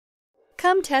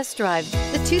Come test drive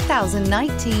the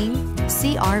 2019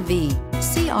 CR-V.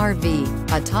 CR-V,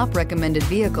 a top recommended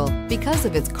vehicle because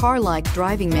of its car-like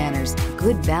driving manners,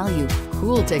 good value,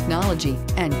 cool technology,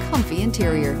 and comfy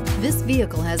interior. This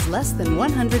vehicle has less than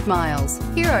 100 miles.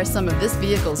 Here are some of this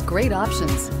vehicle's great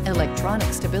options: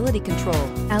 electronic stability control,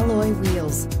 alloy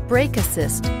wheels, brake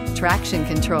assist, traction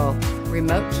control,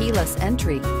 remote keyless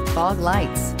entry, fog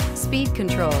lights, speed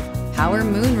control, power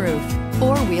moonroof,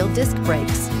 four-wheel disc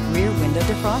brakes, rear window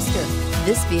defroster.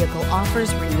 This vehicle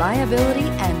offers reliability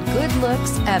and good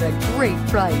looks at a great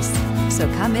price. So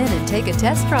come in and take a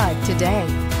test drive today.